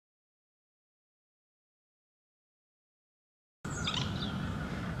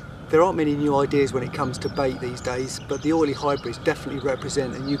There aren't many new ideas when it comes to bait these days, but the oily hybrids definitely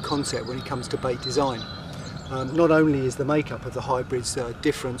represent a new concept when it comes to bait design. Not only is the makeup of the hybrids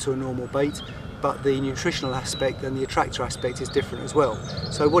different to a normal bait, but the nutritional aspect and the attractor aspect is different as well.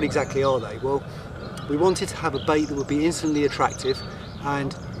 So what exactly are they? Well, we wanted to have a bait that would be instantly attractive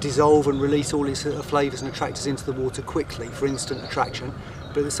and dissolve and release all its flavours and attractors into the water quickly for instant attraction,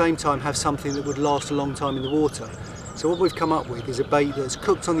 but at the same time have something that would last a long time in the water. So what we've come up with is a bait that's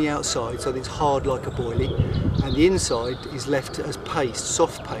cooked on the outside so that it's hard like a boilie, and the inside is left as paste,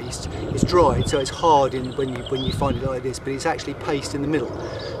 soft paste. It's dried so it's hard when you find it like this, but it's actually paste in the middle.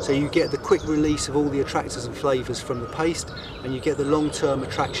 So you get the quick release of all the attractors and flavours from the paste, and you get the long-term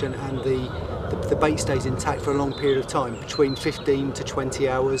attraction, and the bait stays intact for a long period of time, between 15 to 20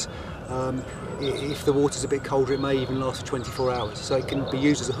 hours. If the water's a bit colder, it may even last for 24 hours. So it can be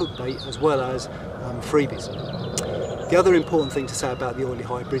used as a hook bait as well as freebies. The other important thing to say about the oily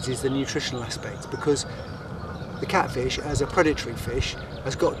hybrids is the nutritional aspect, because the catfish, as a predatory fish,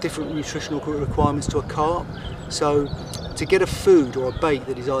 has got different nutritional requirements to a carp. So to get a food or a bait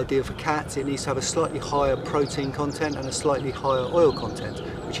that is ideal for cats, it needs to have a slightly higher protein content and a slightly higher oil content,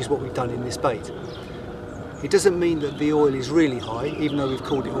 which is what we've done in this bait. It doesn't mean that the oil is really high, even though we've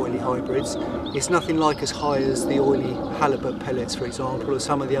called it oily hybrids. It's nothing like as high as the oily halibut pellets, for example, or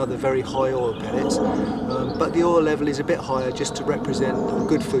some of the other very high oil pellets. But the oil level is a bit higher just to represent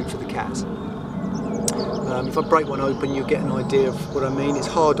good food for the cats. If I break one open, you'll get an idea of what I mean. It's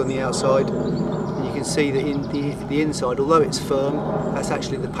hard on the outside, and you can see that in the inside, although it's firm, that's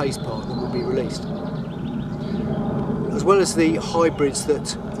actually the paste part that will be released. As well as the hybrids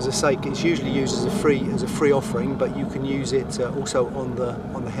that, as I say, it's usually used as a free offering, but you can use it also on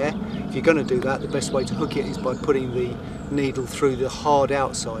the hair. If you're going to do that, the best way to hook it is by putting the needle through the hard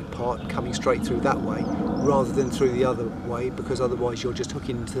outside part, coming straight through that way, rather than through the other way, because otherwise you're just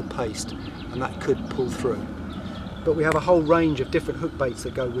hooking into the paste, and that could pull through. But we have a whole range of different hook baits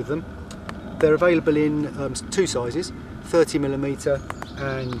that go with them. They're available in two sizes, 30mm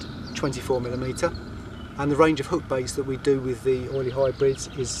and 24mm. And the range of hook baits that we do with the oily hybrids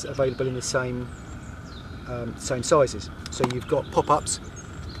is available in the same sizes. So you've got pop-ups,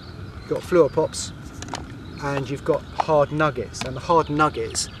 you've got fluor pops, and you've got hard nuggets. And the hard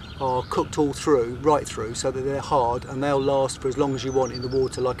nuggets are cooked all through, right through, so that they're hard and they'll last for as long as you want in the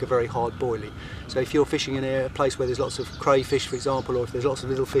water, like a very hard boilie. So if you're fishing in a place where there's lots of crayfish, for example, or if there's lots of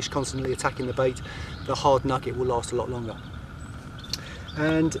little fish constantly attacking the bait, the hard nugget will last a lot longer.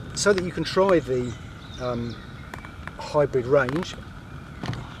 And so that you can try the hybrid range,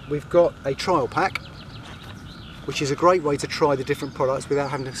 we've got a trial pack, which is a great way to try the different products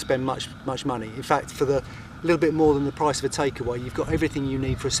without having to spend much money. In fact, for the little bit more than the price of a takeaway, you've got everything you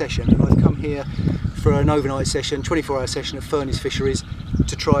need for a session. And I've come here for an overnight session, 24-hour session at Furness Fisheries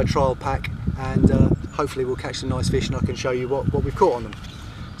to try a trial pack, and hopefully we'll catch some nice fish and I can show you what we've caught on them.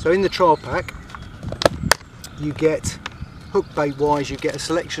 So in the trial pack, you get, hook bait wise, you get a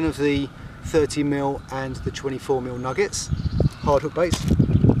selection of the 30mm and the 24mm nuggets, hard hook baits.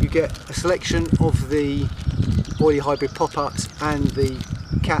 You get a selection of the oily hybrid pop-ups and the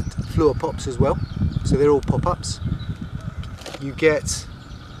cat fluor pops as well, so they're all pop-ups. You get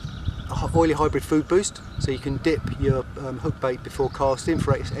a oily hybrid food boost, so you can dip your hook bait before casting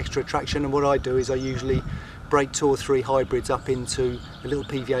for extra attraction. And what I do is I usually break 2 or 3 hybrids up into a little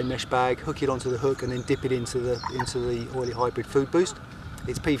PVA mesh bag, hook it onto the hook, and then dip it into the oily hybrid food boost.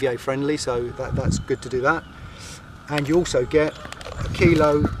 It's PVA friendly, so that's good to do that. And you also get a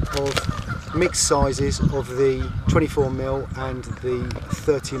kilo of mixed sizes of the 24mm and the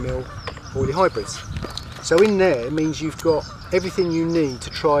 30mm oily hybrids. So in there it means you've got everything you need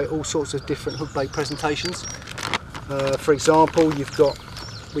to try all sorts of different hook bait presentations. For example, you've got,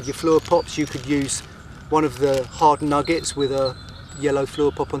 with your fluor pops, you could use one of the hard nuggets with a yellow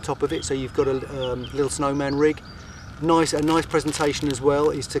fluor pop on top of it, so you've got a little snowman rig. A nice presentation as well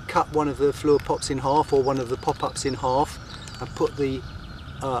is to cut one of the fluor pops in half, or one of the pop-ups in half, and put the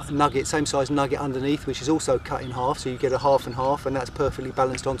nugget, same size nugget underneath, which is also cut in half, so you get a half and half, and that's perfectly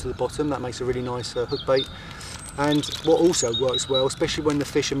balanced onto the bottom. That makes a really nice hook bait. And what also works well, especially when the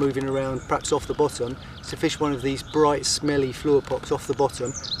fish are moving around perhaps off the bottom, is to fish one of these bright smelly fluor pops off the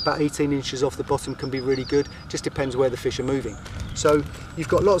bottom. About 18 inches off the bottom can be really good, just depends where the fish are moving. So you've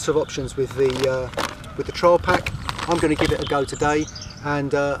got lots of options with the trial pack. I'm going to give it a go today,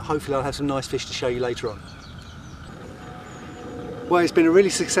 and hopefully I'll have some nice fish to show you later on. Well, it's been a really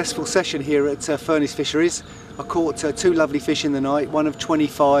successful session here at Furness Fisheries. I caught 2 lovely fish in the night, one of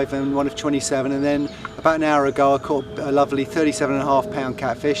 25 and one of 27, and then about an hour ago I caught a lovely 37.5 pound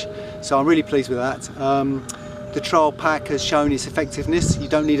catfish, so I'm really pleased with that. the trial pack has shown its effectiveness. You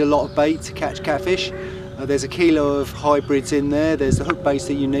don't need a lot of bait to catch catfish. There's a kilo of hybrids in there, there's the hook base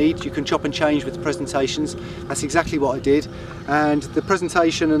that you need. You can chop and change with the presentations. That's exactly what I did. And the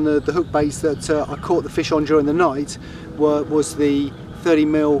presentation and the hook base that I caught the fish on during the night was the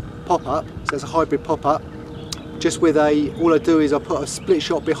 30mm pop-up. So there's a hybrid pop-up. Just with all I do is I put a split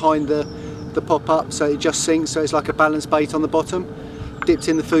shot behind the pop-up so it just sinks, so it's like a balance bait on the bottom. Dipped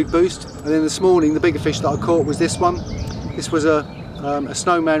in the food boost. And then this morning the bigger fish that I caught was this one. This was a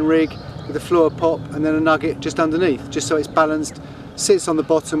snowman rig with a fluoro pop and then a nugget just underneath, just so it's balanced, sits on the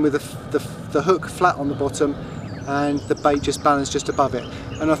bottom with the hook flat on the bottom and the bait just balanced just above it.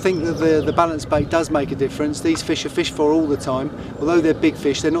 And I think that the balance bait does make a difference. These fish are fished for all the time. Although they're big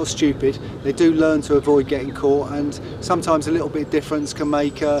fish, they're not stupid. They do learn to avoid getting caught, and sometimes a little bit of difference can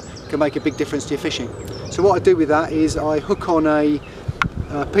make a big difference to your fishing. So what I do with that is I hook on a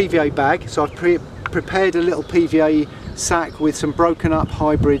PVA bag. So I've prepared a little PVA sack with some broken up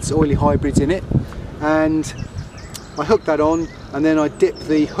hybrids, oily hybrids in it, and I hook that on, and then I dip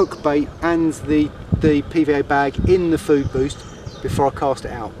the hook bait and the PVA bag in the food boost before I cast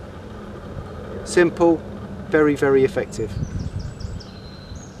it out. Simple, very, very effective.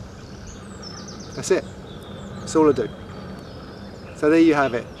 That's it. That's all I do. So there you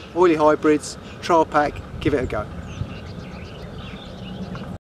have it. Oily hybrids, trial pack, give it a go.